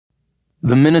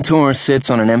The Minotaur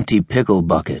sits on an empty pickle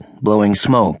bucket, blowing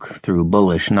smoke through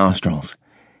bullish nostrils.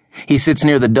 He sits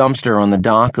near the dumpster on the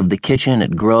dock of the kitchen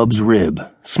at Grubb's Rib,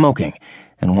 smoking,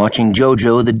 and watching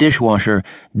Jojo the dishwasher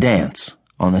dance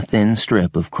on the thin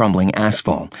strip of crumbling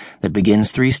asphalt that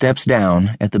begins 3 steps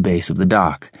down at the base of the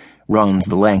dock, runs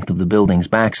the length of the building's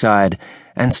backside,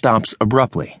 and stops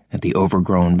abruptly at the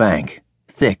overgrown bank,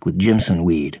 thick with jimson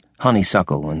weed,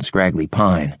 honeysuckle, and scraggly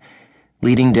pine,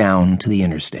 leading down to the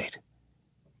interstate.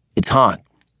 It's hot,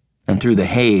 and through the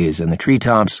haze and the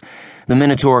treetops, the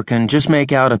Minotaur can just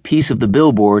make out a piece of the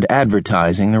billboard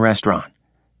advertising the restaurant.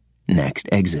 Next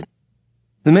exit.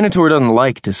 The Minotaur doesn't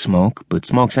like to smoke, but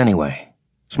smokes anyway.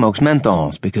 Smokes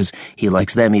menthols because he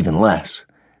likes them even less.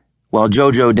 While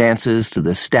Jojo dances to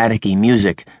the staticky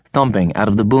music thumping out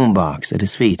of the boombox at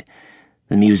his feet,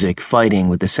 the music fighting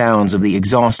with the sounds of the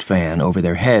exhaust fan over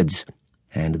their heads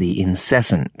and the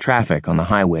incessant traffic on the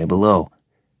highway below.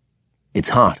 It's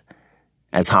hot,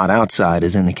 as hot outside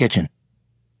as in the kitchen.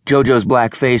 Jojo's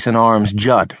black face and arms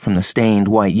jut from the stained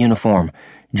white uniform,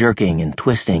 jerking and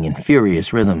twisting in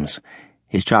furious rhythms.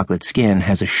 His chocolate skin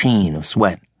has a sheen of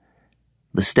sweat.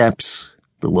 The steps,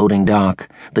 the loading dock,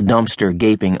 the dumpster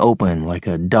gaping open like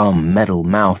a dumb metal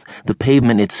mouth, the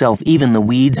pavement itself, even the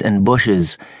weeds and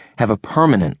bushes, have a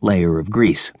permanent layer of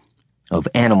grease, of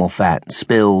animal fat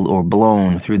spilled or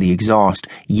blown through the exhaust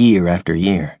year after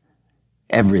year.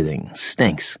 Everything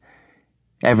stinks.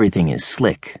 Everything is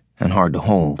slick and hard to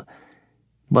hold.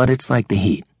 But it's like the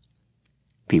heat.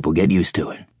 People get used to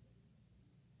it.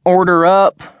 "Order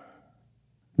up,"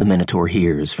 the Minotaur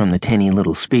hears from the tinny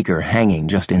little speaker hanging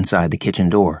just inside the kitchen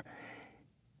door.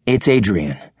 It's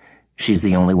Adrian. She's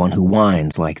the only one who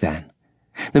whines like that.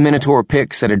 The Minotaur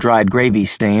picks at a dried gravy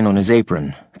stain on his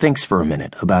apron, thinks for a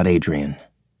minute about Adrian.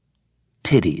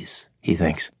 Titties, he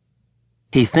thinks.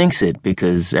 He thinks it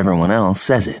because everyone else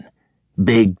says it.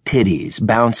 Big titties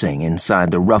bouncing inside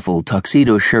the ruffled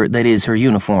tuxedo shirt that is her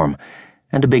uniform,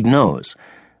 and a big nose,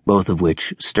 both of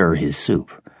which stir his soup.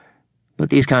 But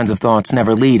these kinds of thoughts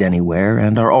never lead anywhere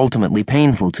and are ultimately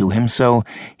painful to him, so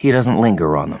he doesn't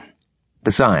linger on them.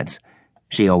 Besides,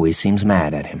 she always seems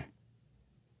mad at him.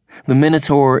 The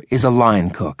Minotaur is a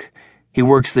line cook. He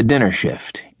works the dinner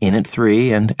shift, in at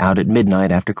 3 and out at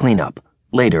midnight after cleanup,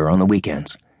 later on the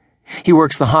weekends. He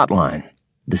works the hotline,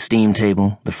 the steam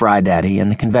table, the fry daddy, and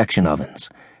the convection ovens.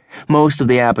 Most of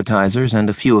the appetizers and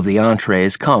a few of the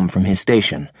entrees come from his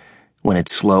station. When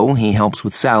it's slow, he helps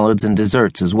with salads and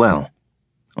desserts as well.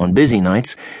 On busy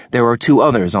nights, there are 2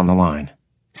 others on the line,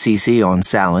 Cece on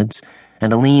salads,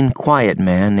 and a lean, quiet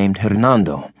man named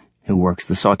Hernando, who works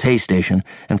the sauté station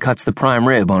and cuts the prime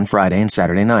rib on Friday and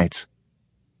Saturday nights.